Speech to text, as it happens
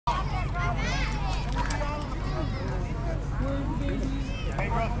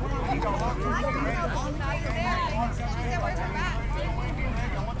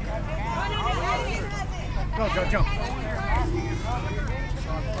jump.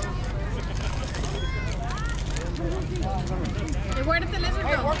 Hey, where did the lizard go?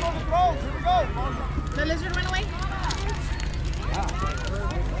 Hey, work on the throws. Here we go. The lizard went away?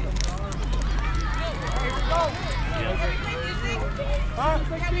 Here we go.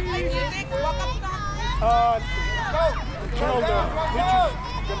 Huh? Go. Tell the pitchers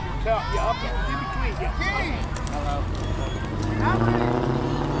to be tough. Yeah, up in between. Yeah. Key.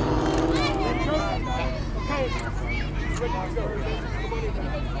 Okay. Good to go.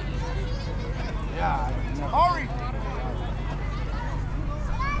 Yeah. Hurry.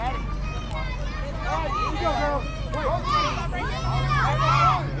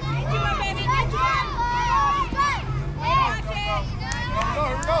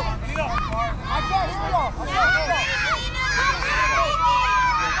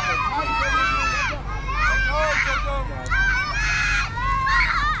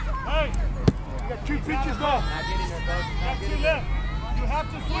 Hey, you got 2 pitches left. Got 2 left. You have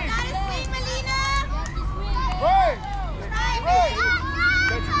to swing. Right. Right.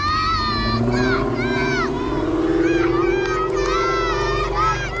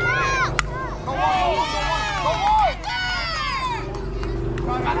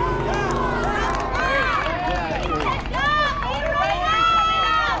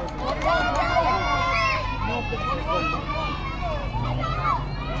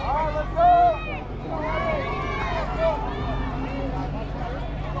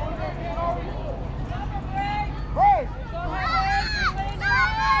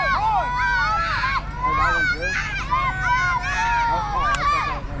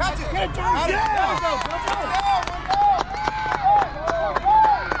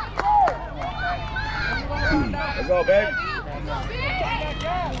 Let's go, babe.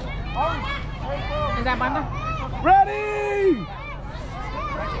 Is that banda? Ready!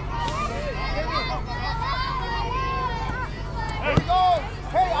 Here we go.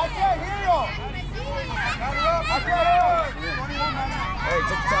 Hey, I can't hear you. I can't hear you. Hey,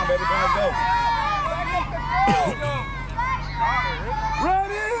 take your time, baby. Let's go.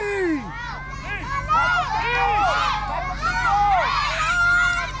 Ready!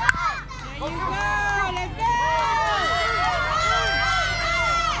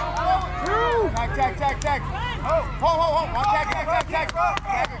 Tag. Hold.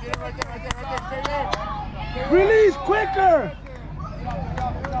 Tag. Get it right there. Release quicker!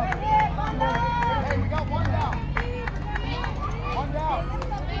 Hey, we got 1 down. 1 down.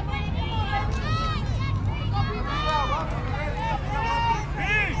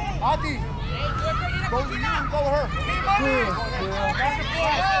 Ati, go to you and go to her.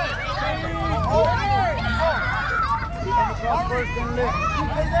 Come first and lift.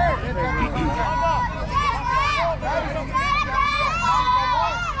 Stay there.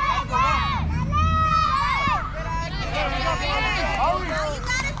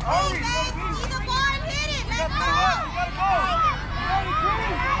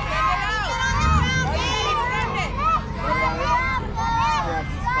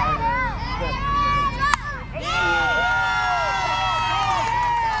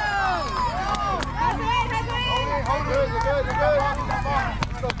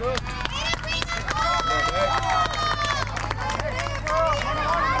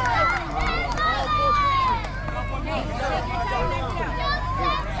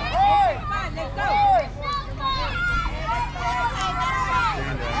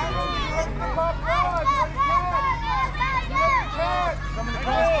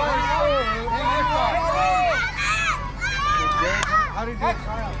 How do you do it?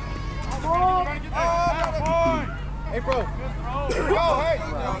 Hey, bro. Here we go. Hey.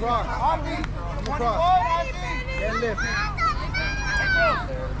 Cross. Ati. 21, Ati. Get lift.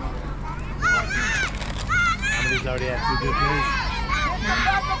 Somebody's already had 2 good plays.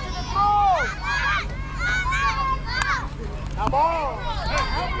 Back up to the throw. Now ball.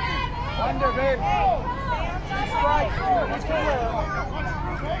 Wonder, babe. Strike.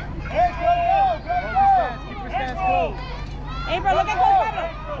 Hey, go. Keep your stance close. Hey, bro, look at Coach Pablo.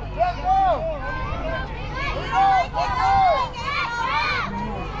 Let's go.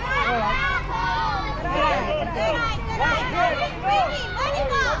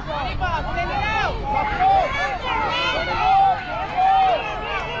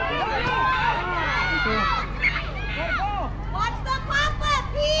 Watch the pop-up,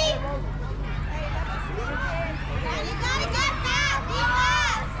 Pete! You gotta get that! Be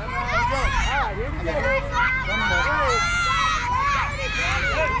fast! Alright, here we go.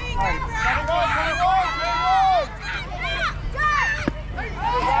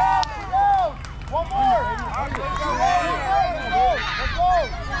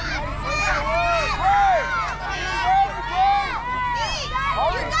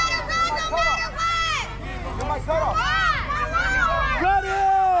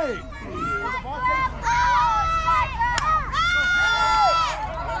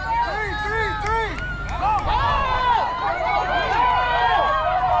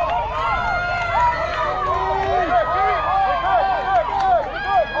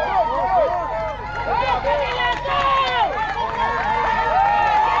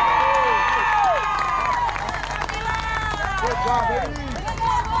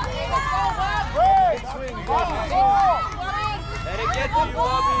 Let it get to you,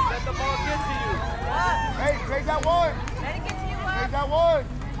 Bobby. Let the ball get to you. Hey, take that one. Let it get to you, Take that one.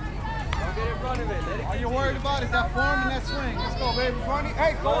 Don't get in front of it. Let it All get you're to worried you. about is that form and that swing. Let's go, baby. 20.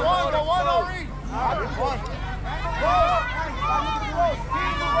 Hey, go one, Henry. One. Go.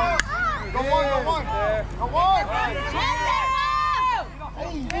 Go one. Go one.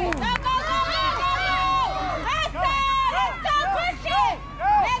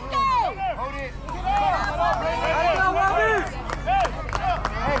 Hold it.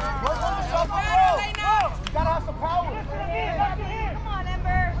 Hey, work on the shuffle, bro. You gotta have some power. Come on,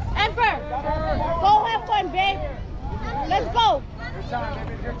 Ember. Emperor, go have fun, babe. Let's go. Your time,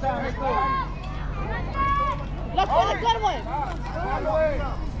 baby. Your time. Let's go. Look for the good one.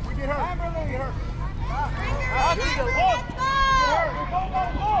 We get hurt. We get hurt.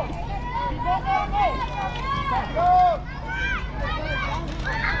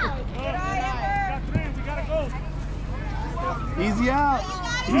 We gotta go. Easy out.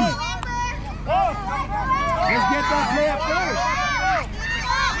 Let's get that play up first.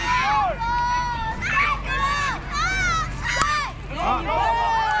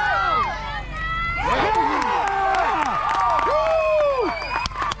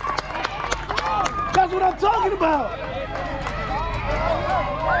 That's what I'm talking about.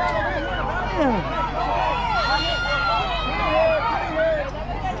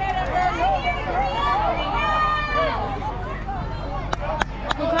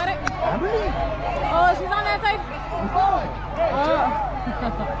 Who cut it? Oh, she's on that side?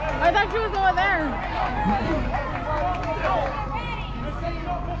 I thought she was over there.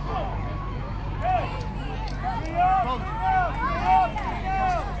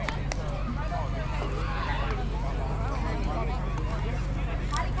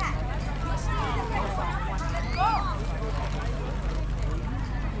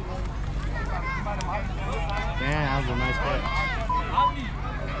 Damn, that was a nice catch.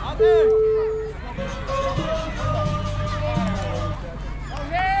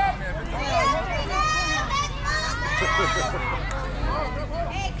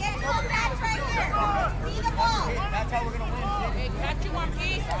 Hey, get close that right here. See the ball. That's how we're gonna win. Hey, catch you one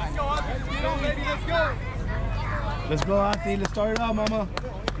piece. Let's go, baby. Let's go. Let's go, Auntie. Let's start it out, Mama.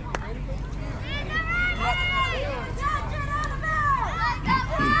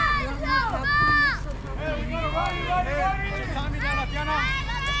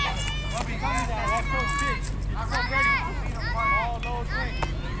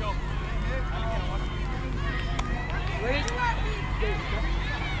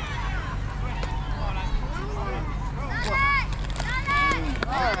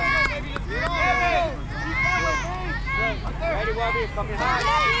 Ready, Bobby? Come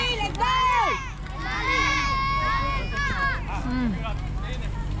behind. Let's go.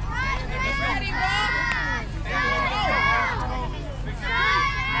 Ready,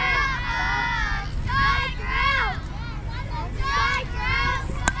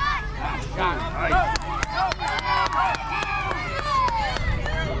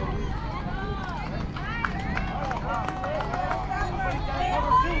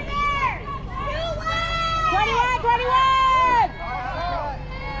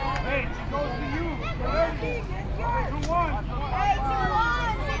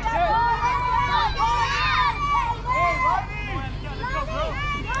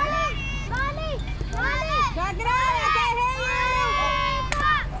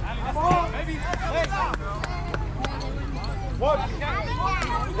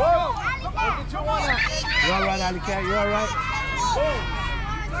 You're all right, Alley Cat. You're all right. There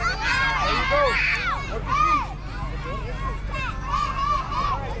you go. Work your feet.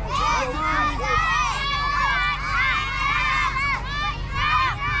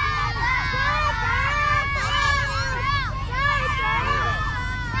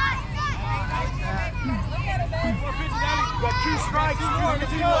 You got 2 strikes. Coming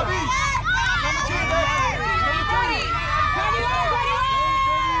to you, Bobby. Coming to you, baby.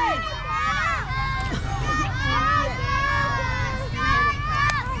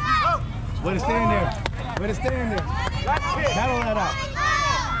 Way to stay in there. Way to stay in there. Battle that out.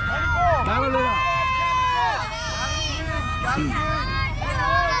 Battle it out.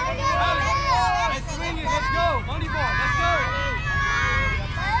 Let's swing it. Let's go. Money ball. Let's go.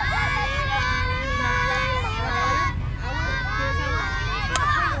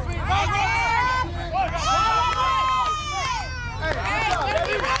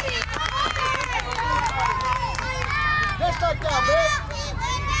 Just like that, babe. You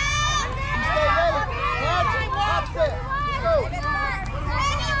stay ready. Catch it. Set. Go. Ready.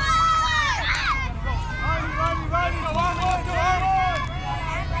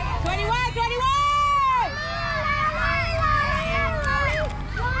 21.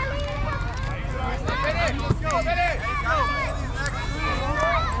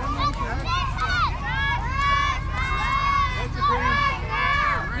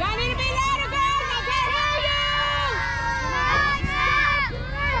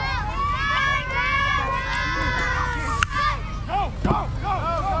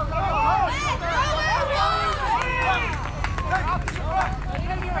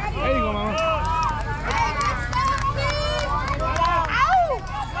 There you go, Mama.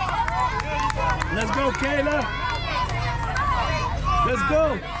 Let's go, Kayla. Let's go.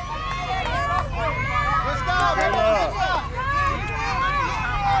 Let's go, Kayla.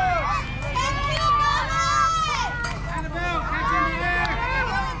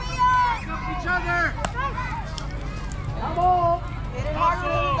 Come on. Hit it harder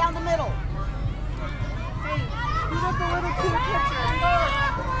moving down the middle. Hey, put up the little team picture.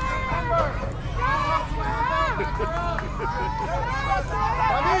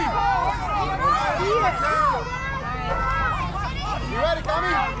 You ready,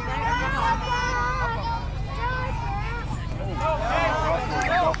 Tommy?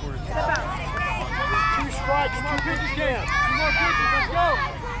 2 strikes, 2 pitches down. 2 more pitches, let's go.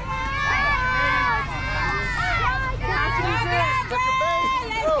 Touch your base.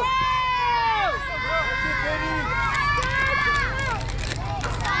 Go. That's it, baby.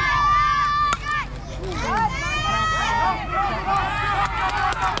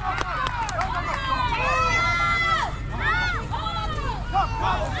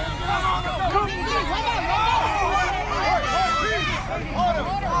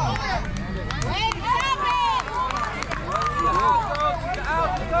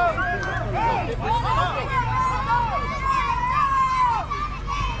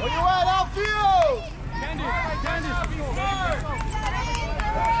 Where you at, outfield? Candice.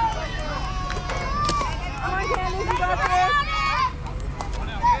 Come on, Candice, you got this.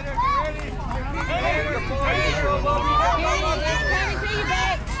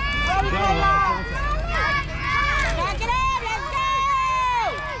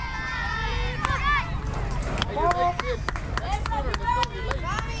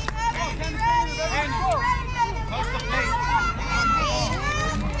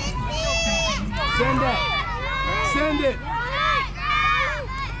 Send that. Send it.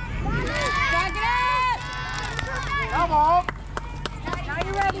 Come on. Now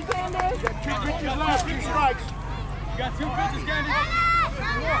you're ready, Candice. You got 2 pitches left, 2 strikes. You got 2 pitches, Candice.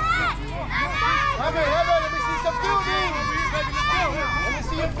 Have it, let me see some fielding. Let me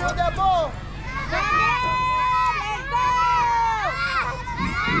see you field that ball.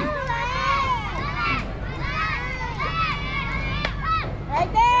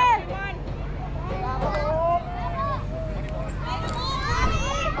 Right there.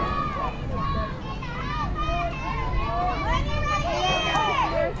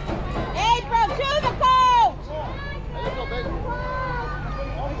 April, to the coach. Let's go, baby.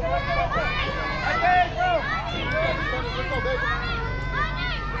 Let's go, baby.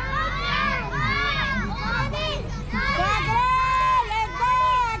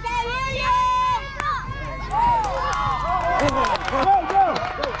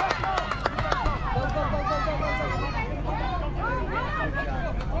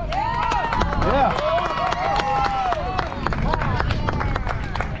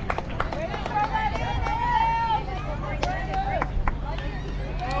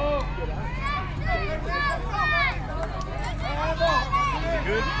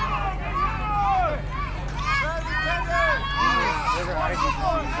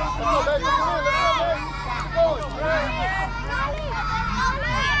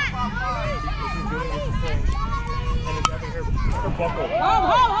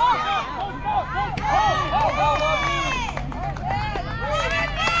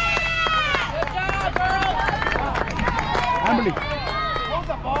 Emily. Hold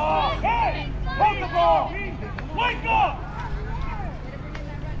the ball. Hey, hold the ball. Wake up.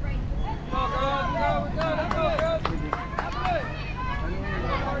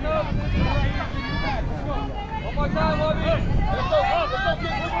 One more time, Bobby. Let's go,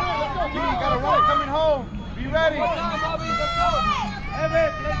 kid. Let's go. You got a run coming home. Be ready. One more time, Bobby. Let's go. Evan,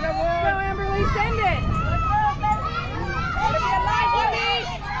 let's have one. Go, Amberly, send it. Be alive, Bobby.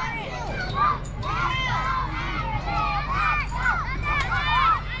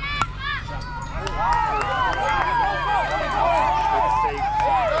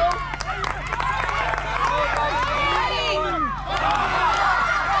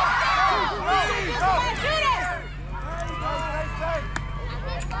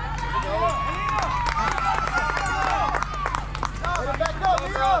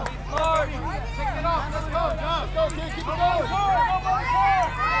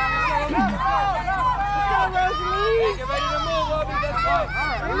 Get ready to move, Bobby. Let's go.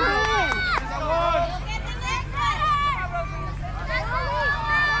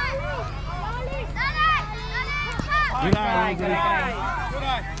 Good eye, Rosalie. Good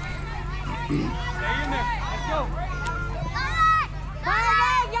eye. Stay in there. Let's go. Fire,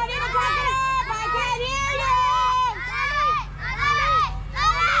 guys, y'all need to talk it up. I can't hear you.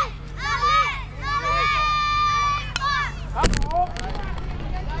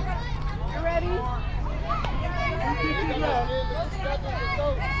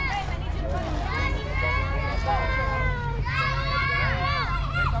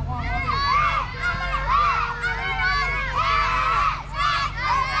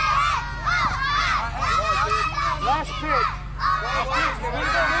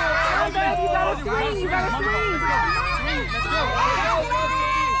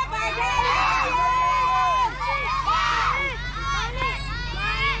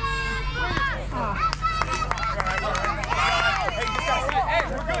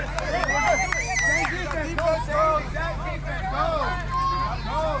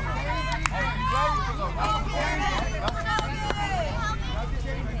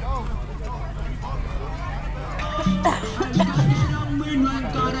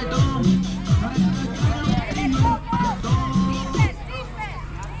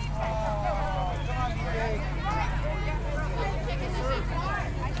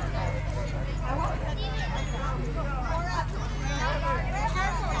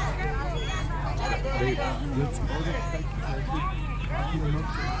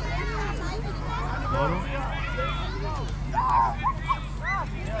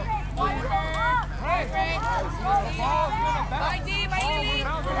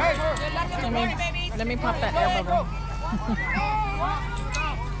 Let me pop that air bubble.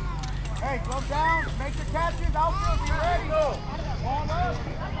 Hey, glove down, make the catches, outfield, be ready. Ball up.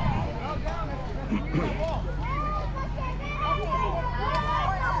 Glove down, that's ball.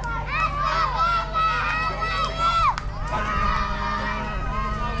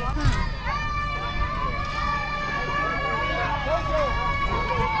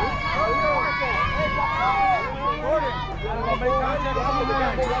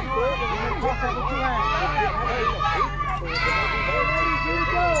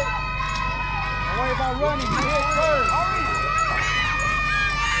 Don't worry about running, you hit first.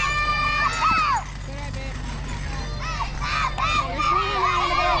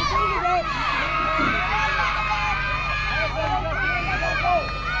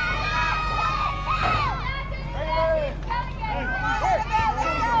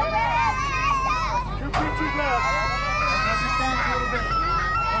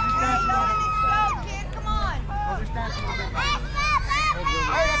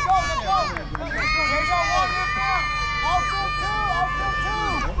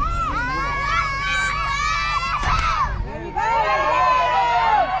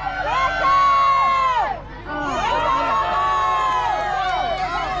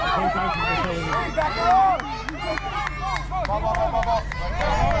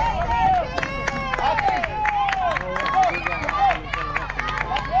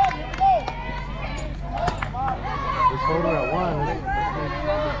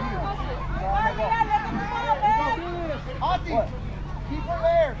 Keep her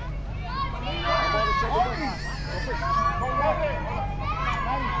there.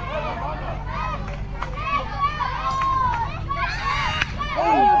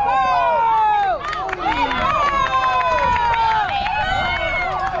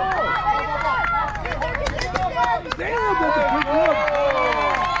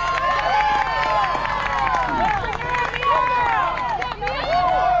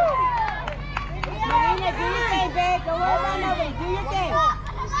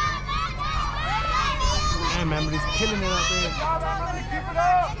 Remember, he's killing it out there. Keep it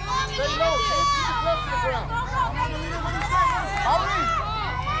up. Stay low. Keep the gloves to the ground. Hurry.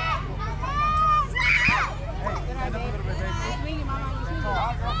 Hey, stand up a little bit, baby.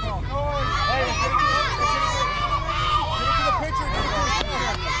 Hey, get it to the pitcher. Get it to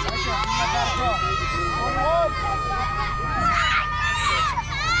the pitcher.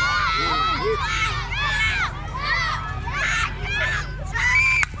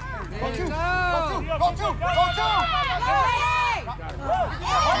 Go two! Go two! Go two! Let's go!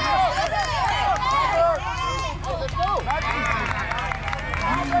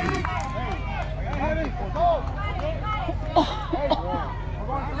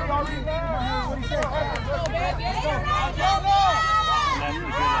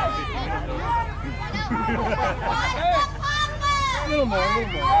 A little more.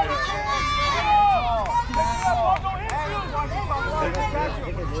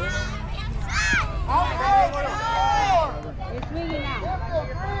 It's swinging now.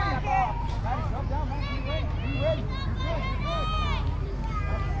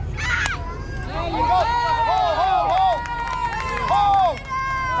 There you go.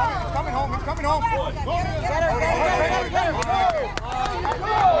 Coming home. Get her.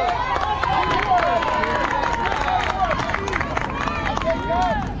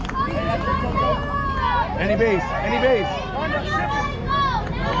 Any base.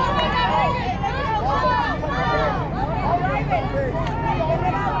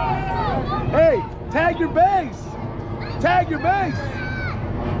 Hey, tag your base.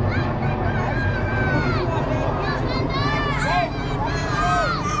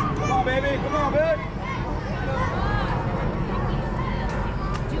 Come on, baby. Come on, baby.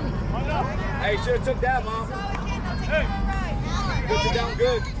 Hey, should have took that, Mom. Hey. Good to down,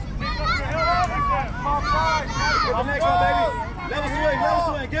 good. Get the next one, baby. Level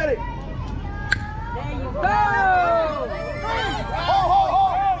swing, get it. There you go.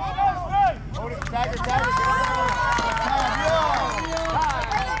 Hold it, tag it. Good.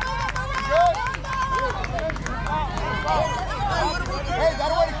 Hey,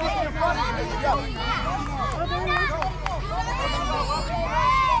 that way to keep it in front of you.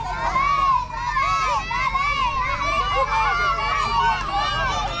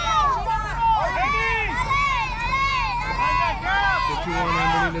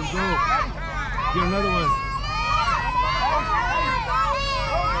 right, let's go. Get another one.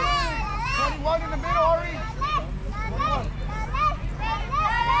 21 in the middle, Ari.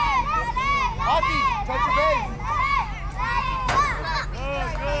 Hockey, touch your base.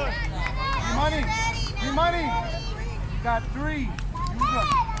 Good. Free money. Free money. You got 3. Use them.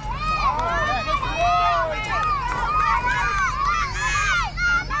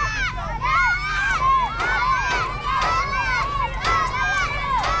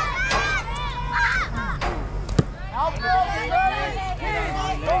 Outfield, get ready.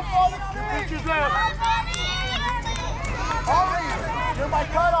 Don't fall the Pitches left. Ari, you're my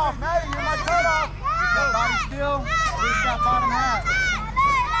cutoff. Maddie, you're my cutoff. He's got body still. He's got bottom half.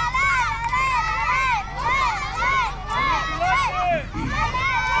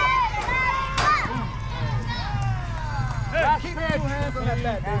 Keep 2 hands on that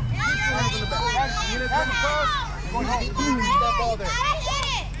bat, baby. Keep 2 hands on the bat. Hands across. Going home. Keep that ball there.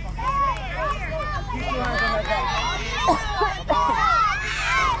 Keep 2 hands on that bat.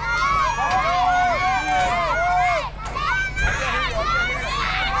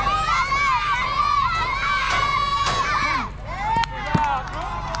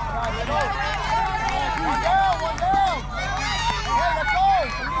 One down. Hey, let's go.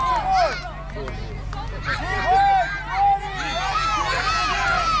 We need 2 more.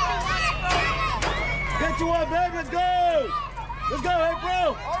 Get you up, baby. Let's go. Let's go, hey,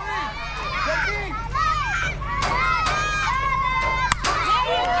 bro.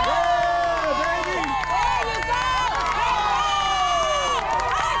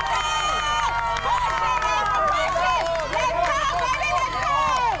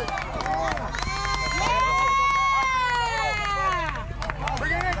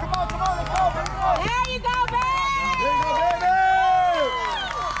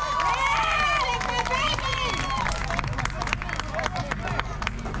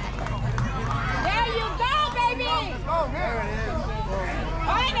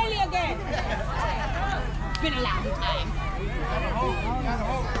 Been a long time.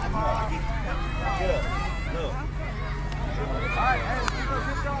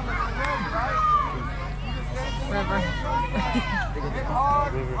 River. Hit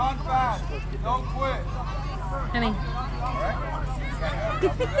hard, run fast. Don't quit. Honey.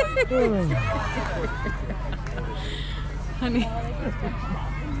 Honey.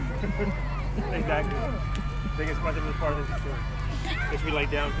 Exactly. Biggest question was part of this too. If we lay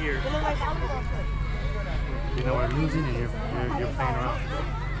down here. You know we're losing and you're playing around.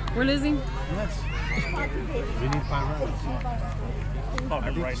 We're losing? Yes. We need 5 runs. I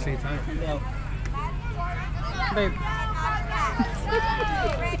think right same time. Babe.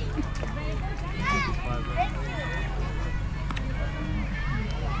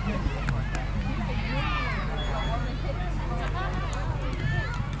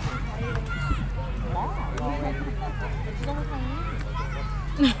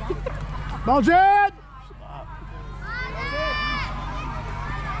 Ball Jed!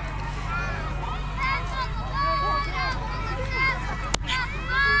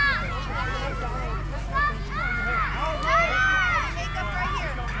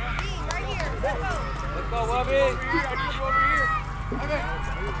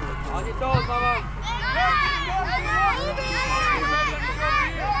 On your toes, mama.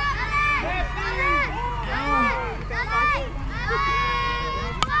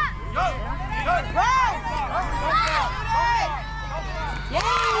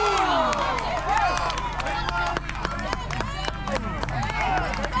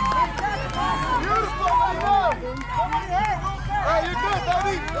 Hey, you're good,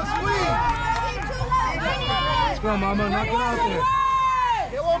 baby. Let's squeeze. Let's go, mama. Knock it out there.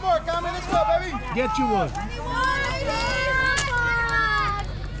 Get one more, Carmen. Let's go, baby. Get you one.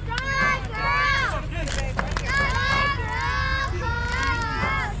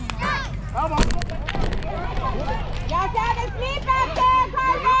 Y'all have a sleep back there,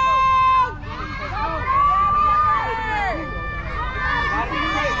 Cardinals! Gotta be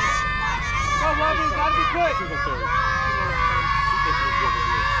quick. Go, Robbie. Gotta be quick.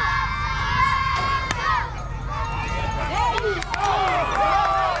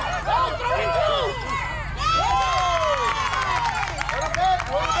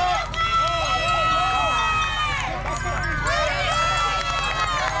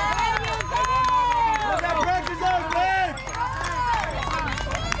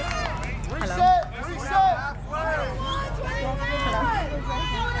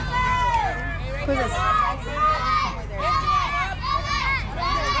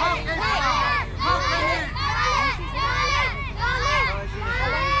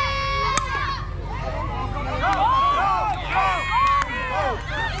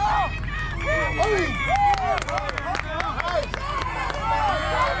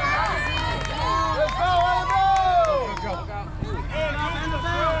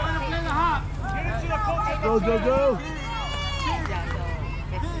 Go, go, go.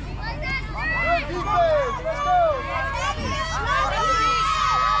 Good defense. Let's go.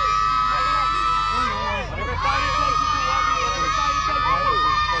 Everybody take it to Wobby. Everybody take it to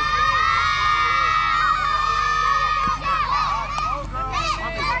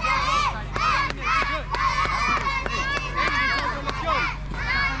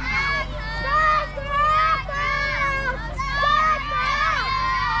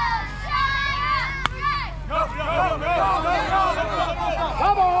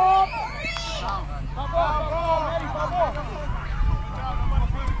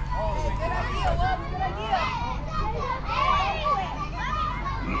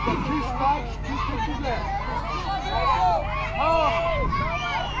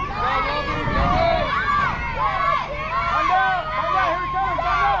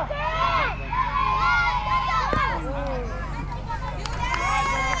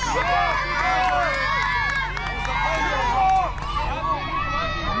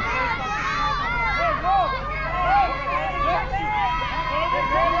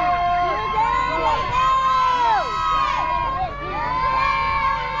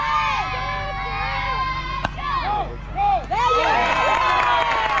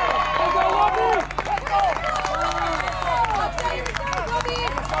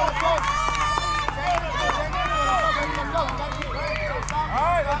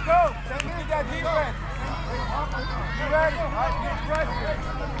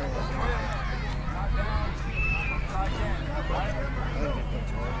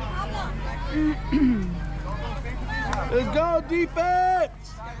Let's go, defense!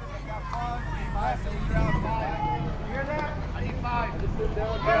 I need 5.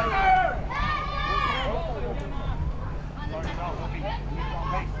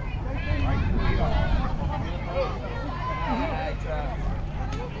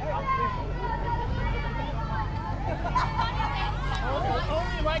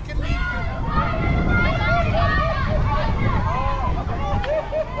 Only if I can leave.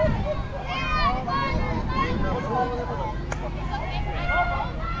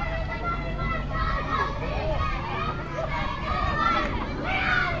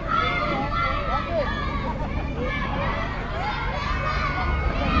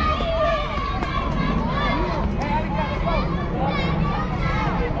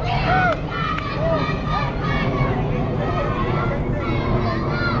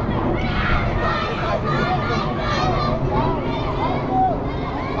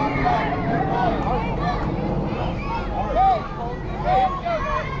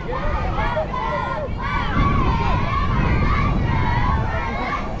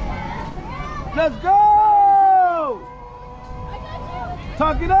 Let's go!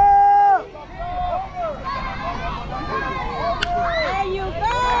 Talk it up! There you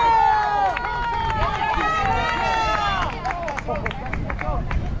go!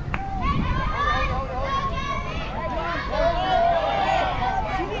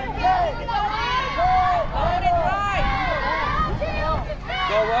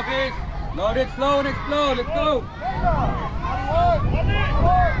 Go, Wobbies. Load it, slow and explode. Let's go.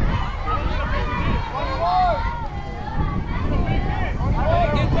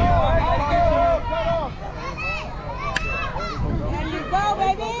 There you go,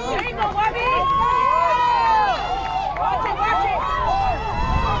 baby! There you go, Wobby! Watch it, watch it!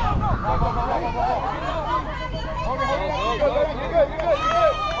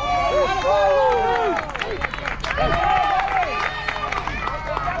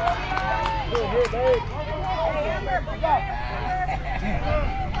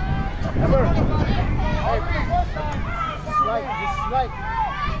 Like.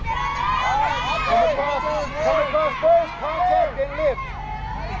 Come across first, contact, then lift.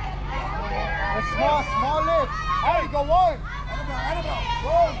 A small lift. Hey, go one.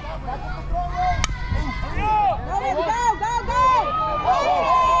 Go. That's the throw, right? Go!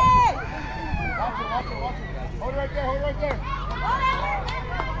 Watch it. Hold it right there. Hold it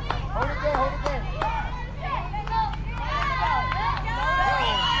there.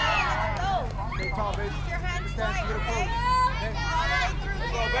 Stay tall, baby. Understand, she get a pose.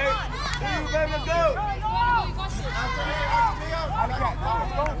 Let's go, babe. Let's go.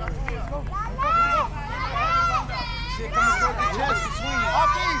 Shit coming towards the chest, you're swinging.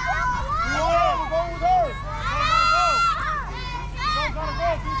 We're going with her. Gotta go.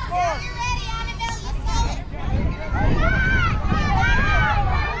 Keep scoring.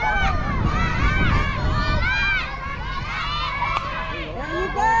 There you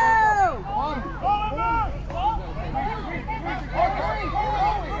go!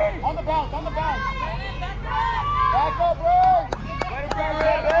 On the bounce. Back up, bro. Let him go,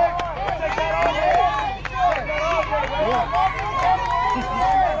 back. Take that over.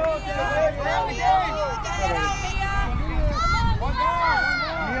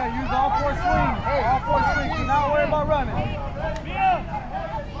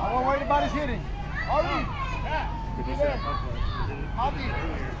 Everybody's hitting. Hurry. Keep there. Hurry. Keep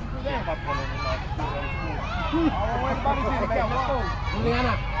there. Everybody's hitting. Let's go.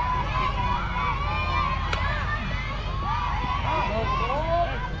 Juliana.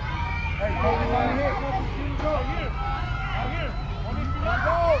 Hey, focus on the hit. Out here. Out here. Let's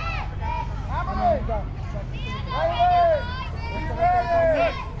go. Hammer it. Right away. Be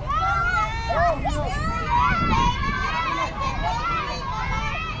ready. Go.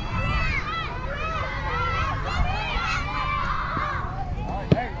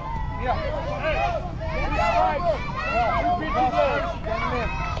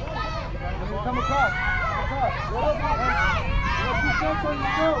 Come across.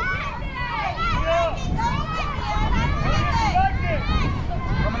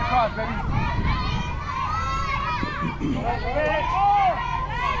 Coming across, baby.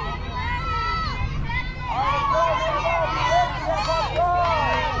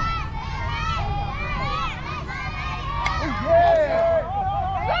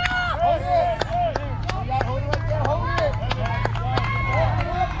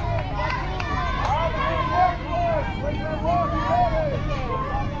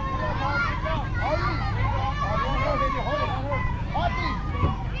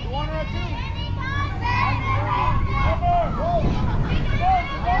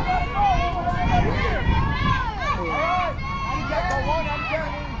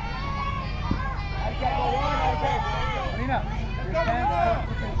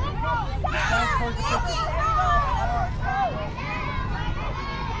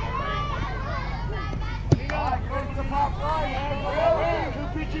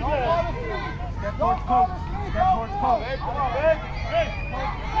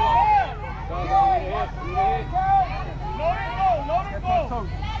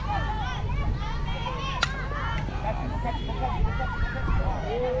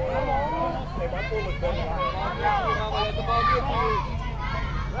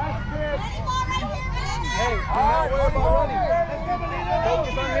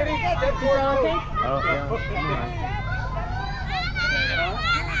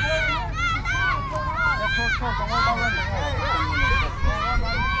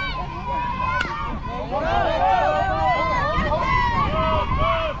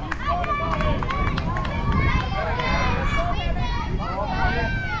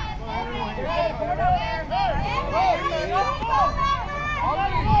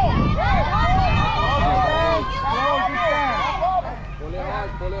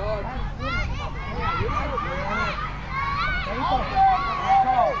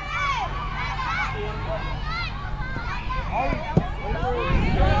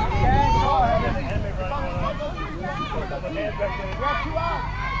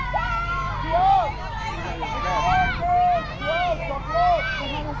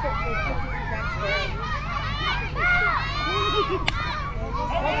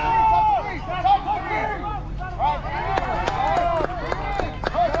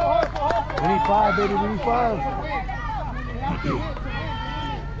 We need 5, baby. We need 5.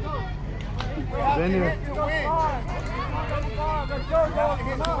 Been here.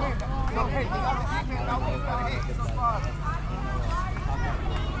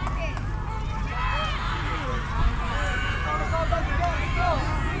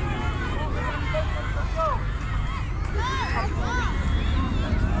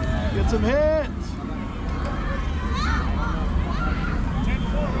 Get some hits.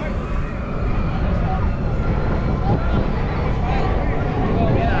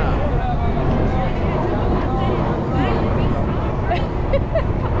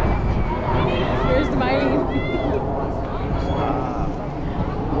 Here's the mighty.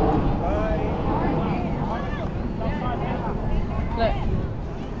 Look.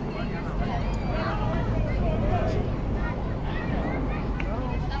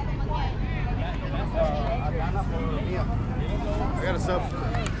 I got a sub.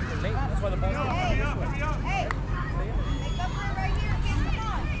 That's why the ball's Hey, make up for it right here, kid. Come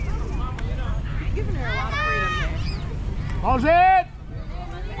on. You're giving her a lot of freedom there. How's it?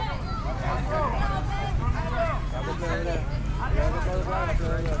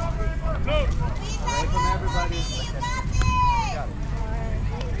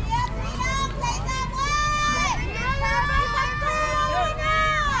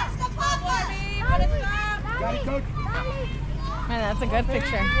 Man, that's a good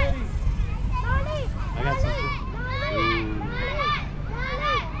picture. I got something.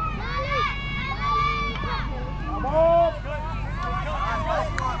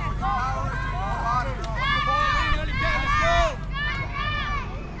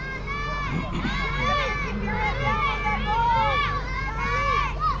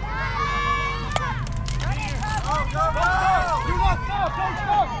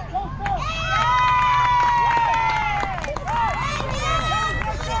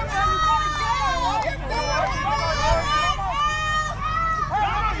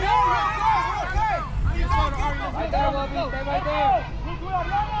 right there, Bobby. Stay right there.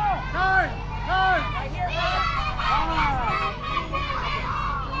 Turn! Turn!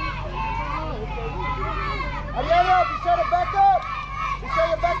 Ariana, be sure to back up. Be sure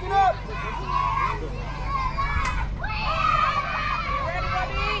you're backing up.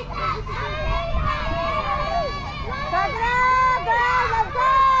 Back it up, guys. Let's go.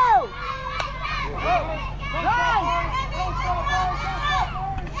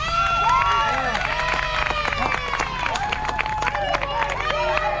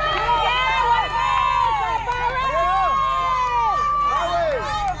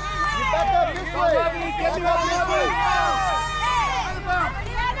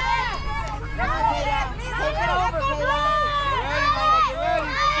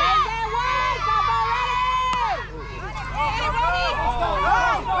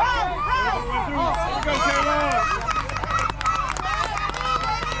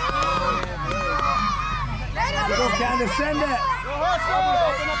 Go, Candace, send it.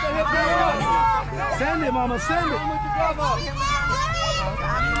 Send it, mama, send it.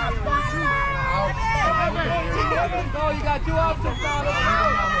 Go, you got 2 options now.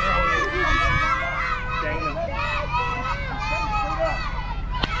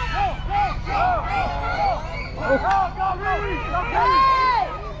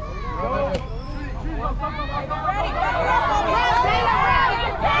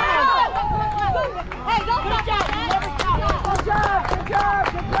 Hey, don't stop that. Good job, good job,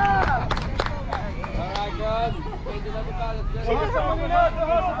 good job. All right, girls. Change it up about it. Get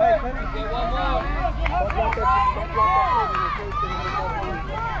one more.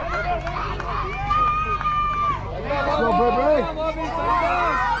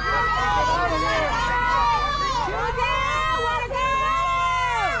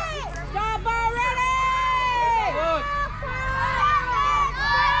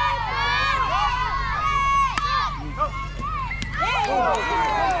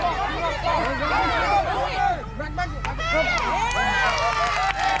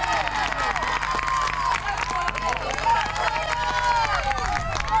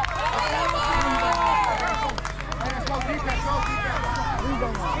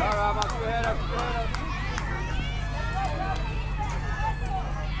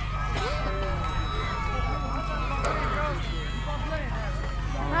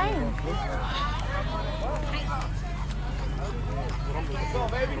 Let's go,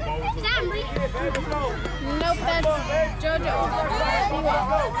 baby. Nope, that's JoJo.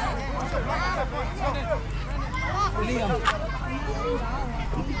 Liam.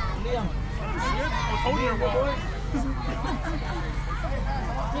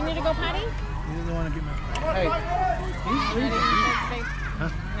 You need to go potty? He doesn't want to be my friend. Hey, He's leaving. Huh?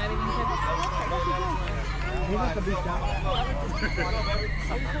 He wants to beat down.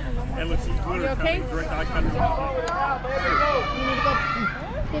 And look, she's Twitter. You okay? Direct eye contact. You need to go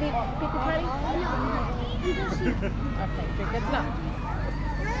get the potty? Okay, good. That's enough.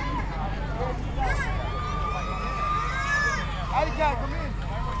 Alley Cat, come in.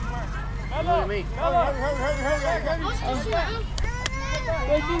 Hello. Me. Hurry.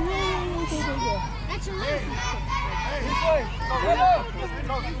 That's your leg. This way.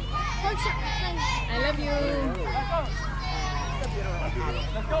 I love you.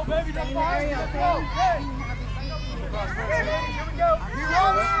 Let's go, baby. Let's go. Let's go. Here we go. Be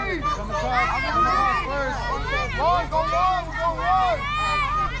ready. Come across first. Run, go run. We're going to run.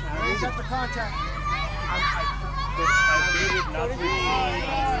 Raise up the contact. I needed not to be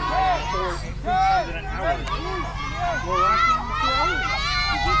for an hour. We're rocking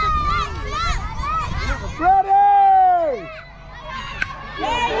Ready!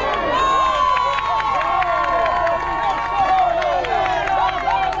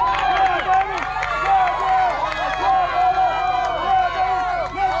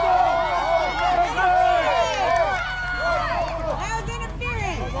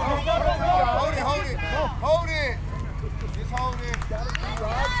 Hold it. Just hold it.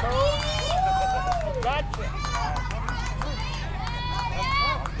 Gotcha.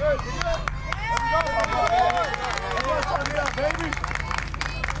 Good. Let's go, baby.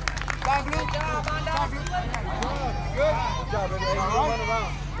 Down blue. Down blue. Good. Good job, baby. Don't run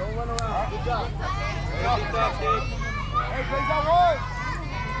around. Good job. Hey, plays that one.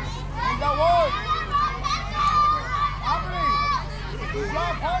 Plays that one.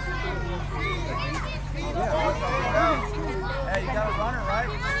 Hey, you got a runner, right?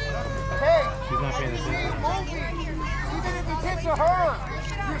 Hey, she's not paying attention. Even if it hits her,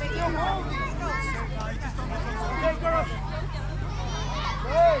 you're still moving. Hey, girl.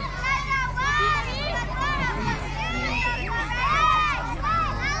 Hey.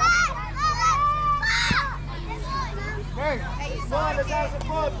 let's have some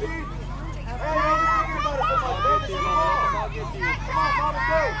fun, Pete. Hey, don't be thinking about it so much, baby. Come on, mama,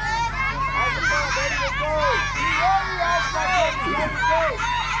 go. Have some fun, baby. Let's go. Be ready, outside, baby. Let's go.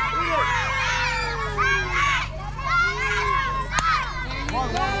 Eat it.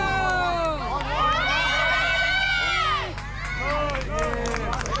 One.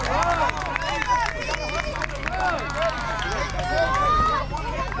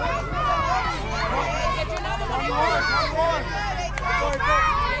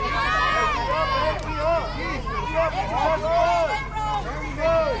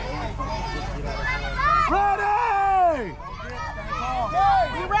 Ready!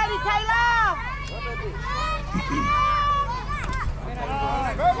 You ready, Caleb?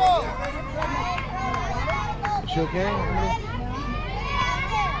 She okay?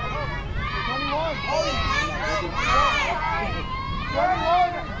 21.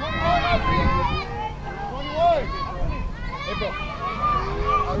 Hey, bro.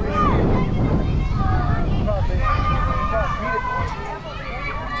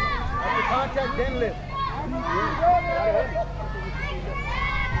 After contact, then lift.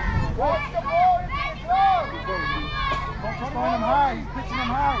 Watch the ball into the glove. He's throwing him high. He's pitching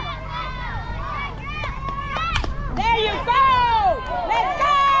him high. There you go! Let's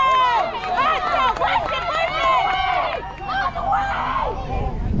go! Let's go! Push it! All the way!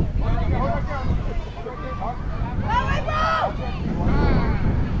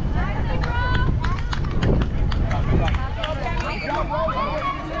 Go, bro!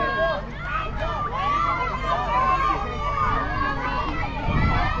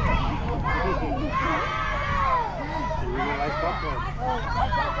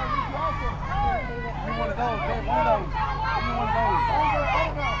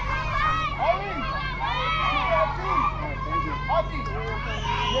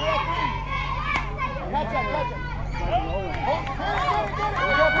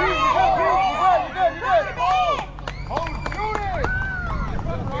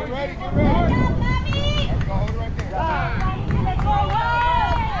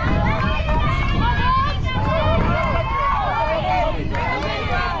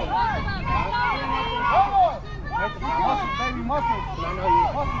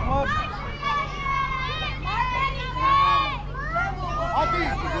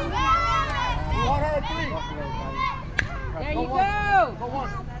 There you go!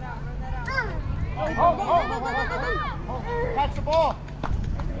 Catch the ball.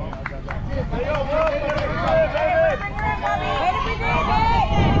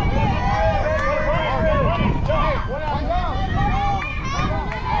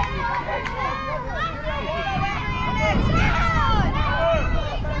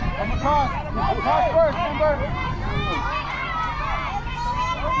 Come across. Cross first, remember?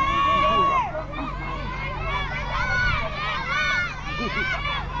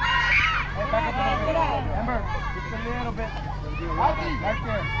 Hey, back up a little bit. Remember, just a little bit. Right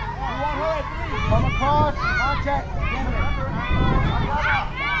there. You want her at 3. Come across, contact, get it.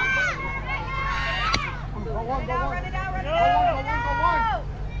 Go one. Run it out. Go one.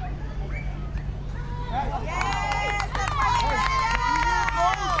 Yes, that's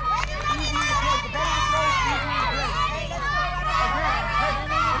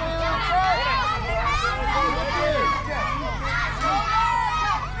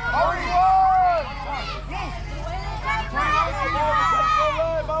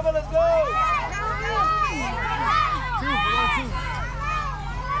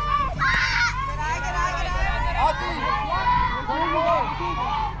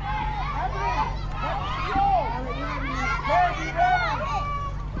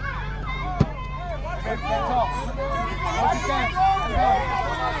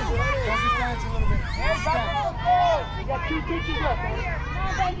Let's go! You got 2 pitches left.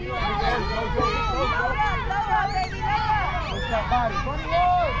 Push that body.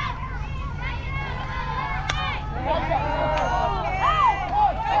 21! There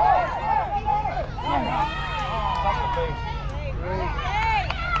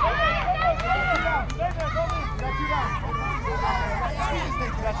you go.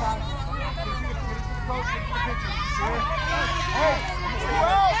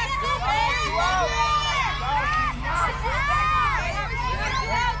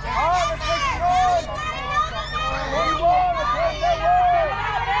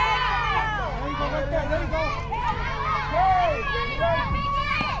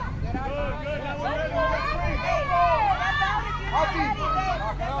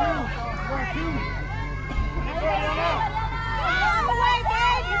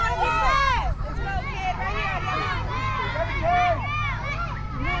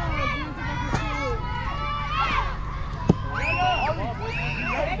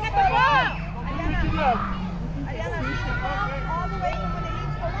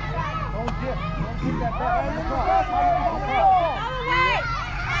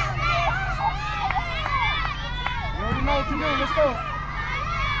 let's go.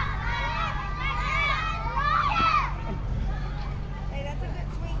 Hey, that's a good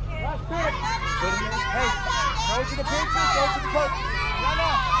swing, kid. Last pick. Hey, go to the pitcher, go to the coach.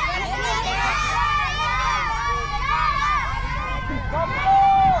 Come on!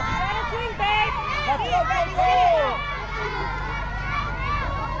 Swing, babe. Let's go, go, go!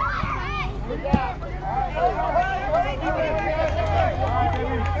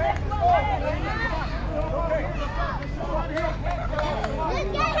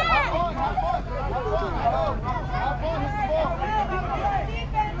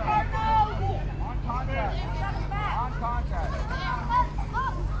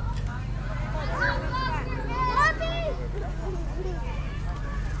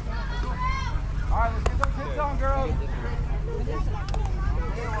 Alright, let's get those hits on, girls.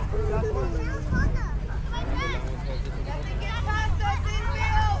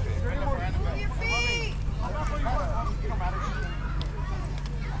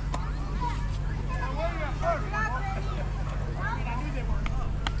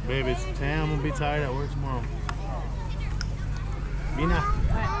 Baby, it's 10. I'm gonna be tired at work tomorrow. Mina.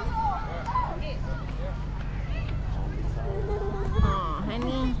 Aw,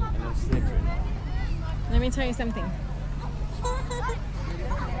 honey. I'm sick right now. Let me tell you something.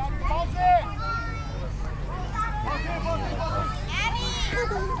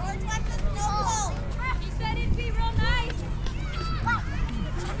 George wants a snowball. He said it'd be real nice.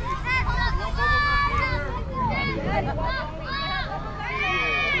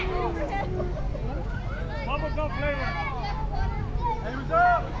 Vamos, go, play. Hey, what's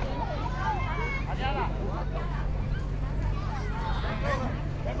up?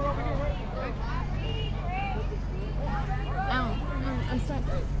 Ow. I'm stuck.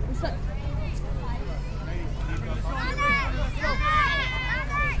 I'm stuck.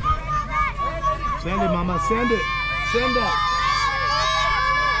 Send it, mama. Send it. Send it.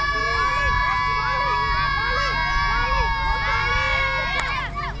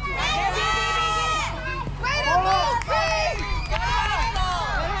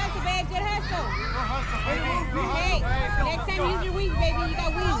 Hey, next time use your wings, baby. You got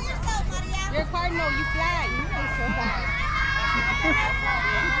wings. You're a Cardinal. You fly. You play so fast.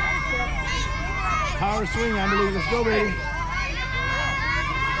 Power swing, Emily. Let's go, baby.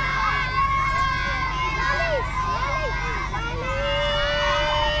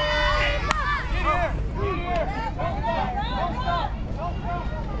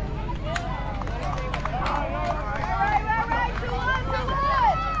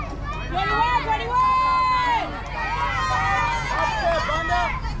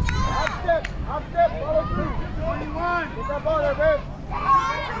 Upstep, follow through. 21. Get that ball there, babe.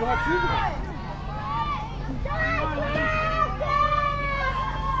 You want to choose it?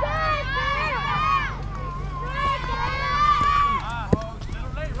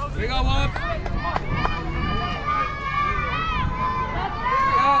 We got one.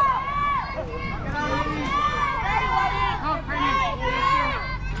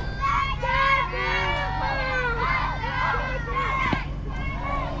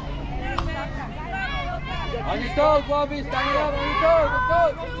 On your toes, Bobby. Stand it up on your toes. Let's go.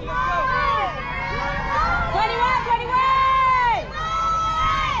 21, 21!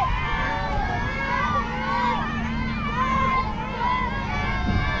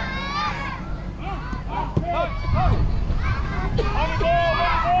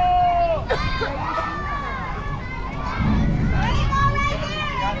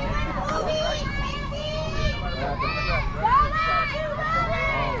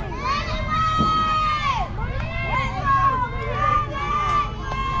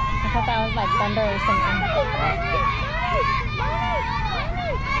 I thought that was like thunder or something.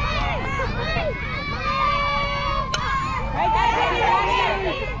 Right there, baby, right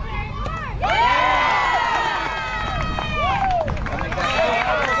there.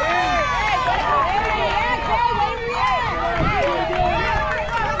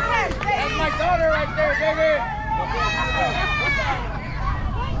 That's my daughter right there, baby.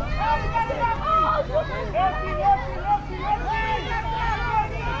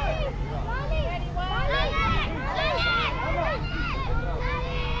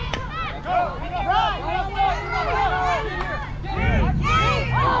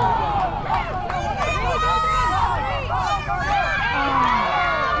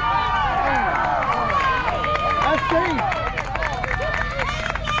 That's safe.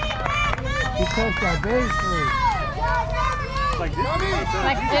 He touched that base first. Like this.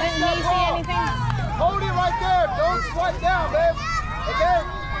 Like, didn't he see anything? Hold it right there. Don't swipe down, babe. Okay?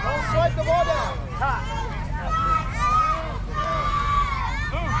 Don't swipe the ball down.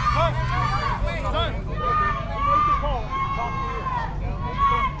 Son.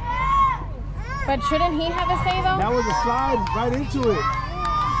 But shouldn't he have a say though? That was a slide right into it.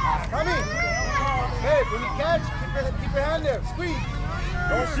 Come in. Hey, when you catch, keep your hand there. Squeeze.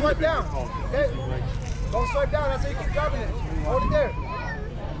 Don't swipe down. Okay? Don't swipe down. That's how you keep grabbing it. Hold it there.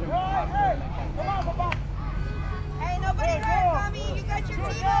 Hey, nobody hurt, mommy. You got your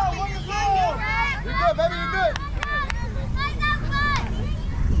team up. You're good, right? You're good, baby. You're good.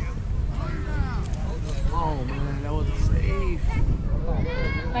 Oh man, that was a save.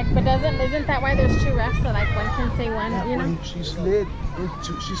 Like, but isn't that why there's 2 refs? So like one can say one, you know? She slid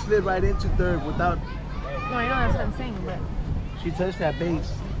right into third without. No, I know that's what I'm saying, but She touched that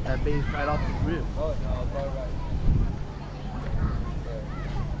base right off the rib.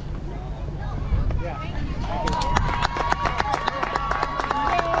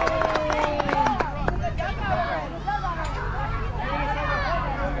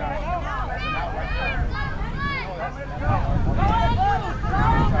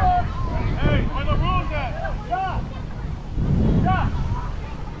 Hey, where the rules at?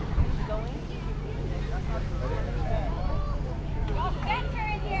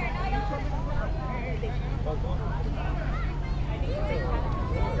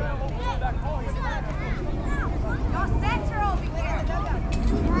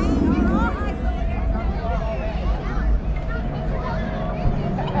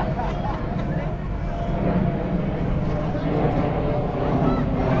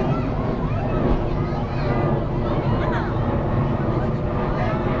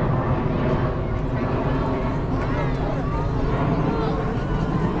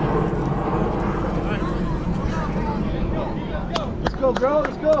 Let's go, girl.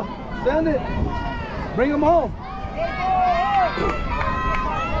 Let's go. Send it. Bring them home.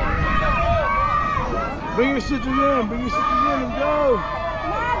 Bring your sisters in. Bring your sisters in. Let's go.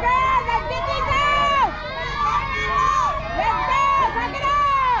 come on, girls, let's get this out! Let's go, tuck it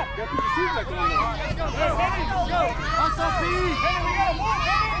up!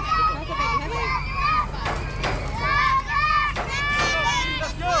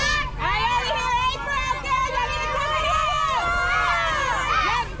 I only hear April, girl. Y'all need to tuck it up!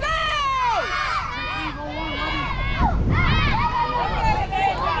 Let's go!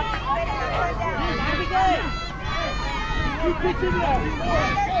 That'll be good. Keep pitching it out.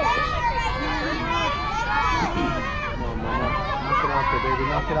 Come on, mama. Knock it out there, baby.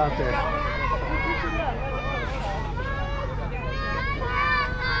 Knock it out there.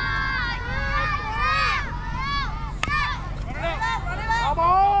 Come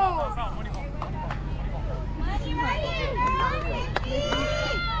on!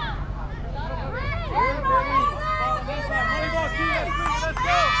 Let's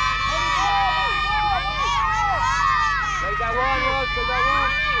go! Take that one, Rose. Take that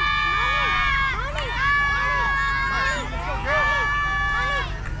one.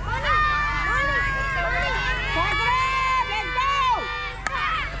 Tuck it up, let's go!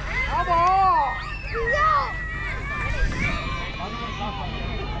 Come on!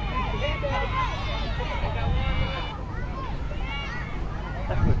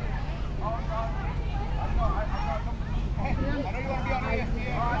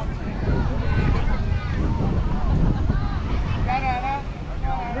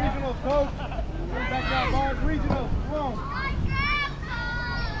 Regionals, coach. Bring back that ball. Regionals. Come on.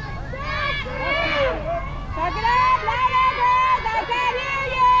 Tuck it up, louder, girls! I can't hear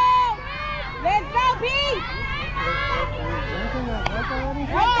you! Let's go, Pete!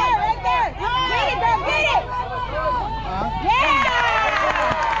 Right there, right there! Get it, girl, get it! Yeah!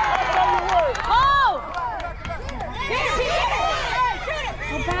 Oh! Get it, Pete, get it! Shoot it!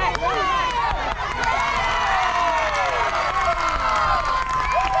 Go back, go back!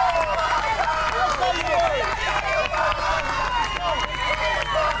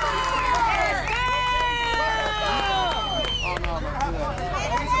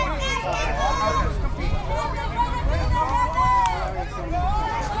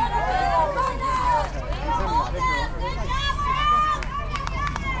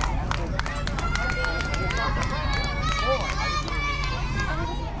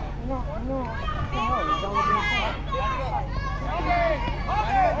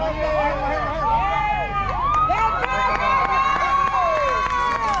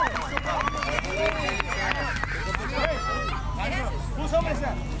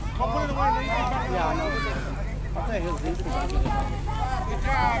 Good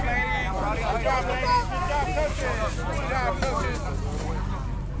job, ladies. Good job, ladies. Good job, coaches.